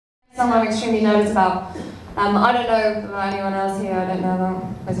Something I'm extremely nervous about. I don't know about anyone else here, I don't know about,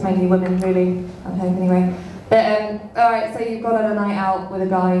 it's mainly women really, I hope anyway. But alright, so you've gone on a night out with a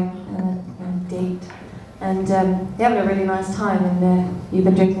guy, and a date, and you're having a really nice time, and you've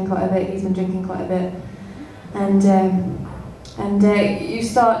been drinking quite a bit, he's been drinking quite a bit, and you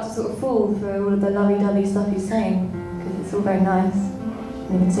start to sort of fall for all of the lovey-dovey stuff he's saying, because it's all very nice,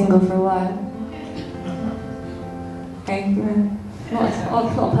 and you've been single for a while. Okay,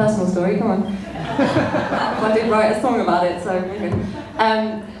 not a personal story, come on. I did write a song about it, so okay.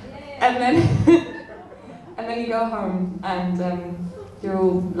 And then you go home and you're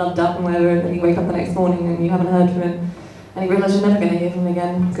all loved up and whatever, and then you wake up the next morning and you haven't heard from him, and you realise you're never going to hear from him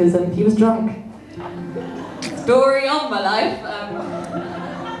again because he was drunk. Story of my life.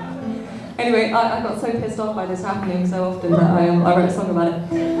 Anyway, I got so pissed off by this happening so often that I wrote a song about it.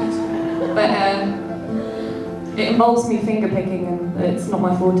 But it involves me finger picking, and it's not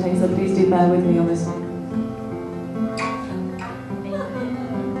my forte, so please do bear with me on this one.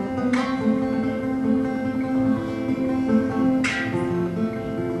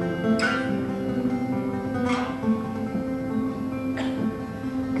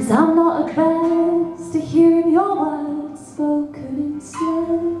 Cause I'm not advanced to hearing your words spoken in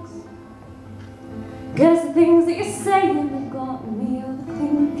slurs. Cause the things that you're saying have got me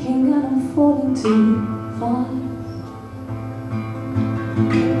overthinking, and I'm falling too far.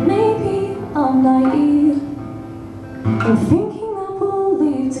 Maybe I'm naive, I'm thinking that we'll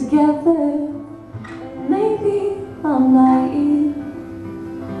leave together. Maybe I'm naive,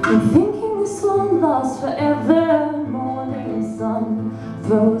 I'm thinking this won't last forever. Morning sun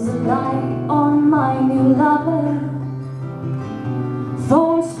throws a light on my new lover.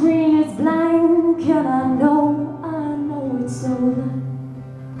 Phone screen is blank, and I know it's over.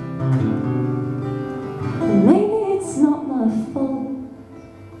 Maybe it's not my fault,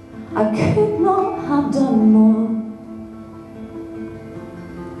 I could not have done more.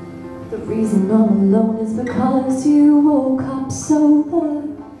 The reason I'm alone is because you woke up sober.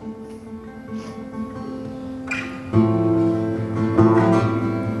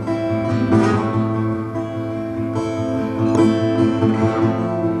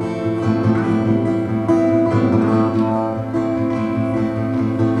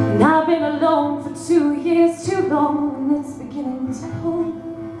 And I've been alone for 2 years too long, and it's beginning to hold.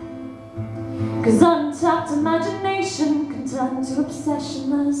 Cause untapped imagination can turn to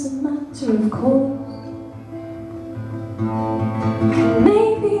obsession as a matter of course.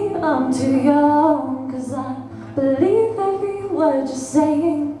 Maybe I'm too young, cause I believe every word you're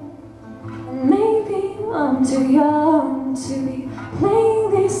saying. And maybe I'm too young to be playing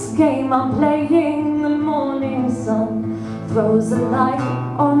this game I'm playing. The morning sun throws a light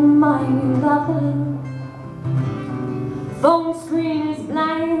on my new lover. Phone screen is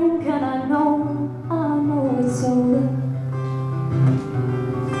blank, and I know it's over.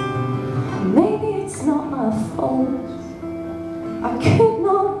 Maybe it's not my fault, I could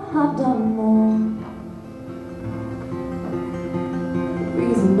not have done more. The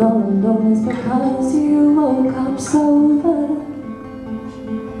reason I'm alone is because you woke up sober.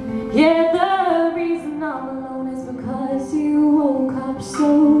 Yeah, the reason I'm alone is because you woke up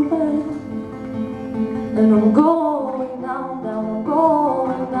sober. And I'm going down, down, I'm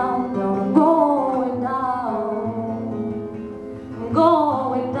going down, down, I'm going down. I'm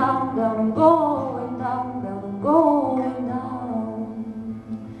going down, down, I'm going down, down, I'm going down.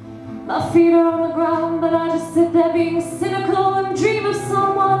 My feet are on the ground, but I just sit there being cynical and dream of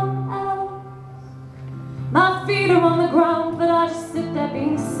someone else. My feet are on the ground, but I just sit there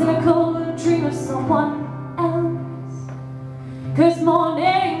being cynical and dream of someone else. Cause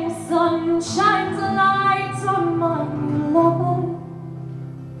morning sun shines a light on my new lover.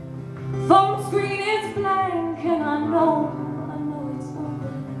 Phone screen is blank, and I know it's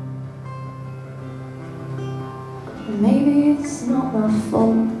over. Maybe it's not my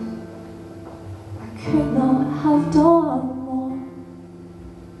fault, I could not have done more.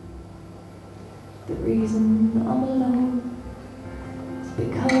 The reason I'm alone is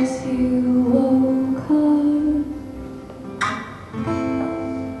because you woke up.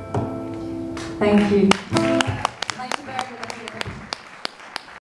 Thank you.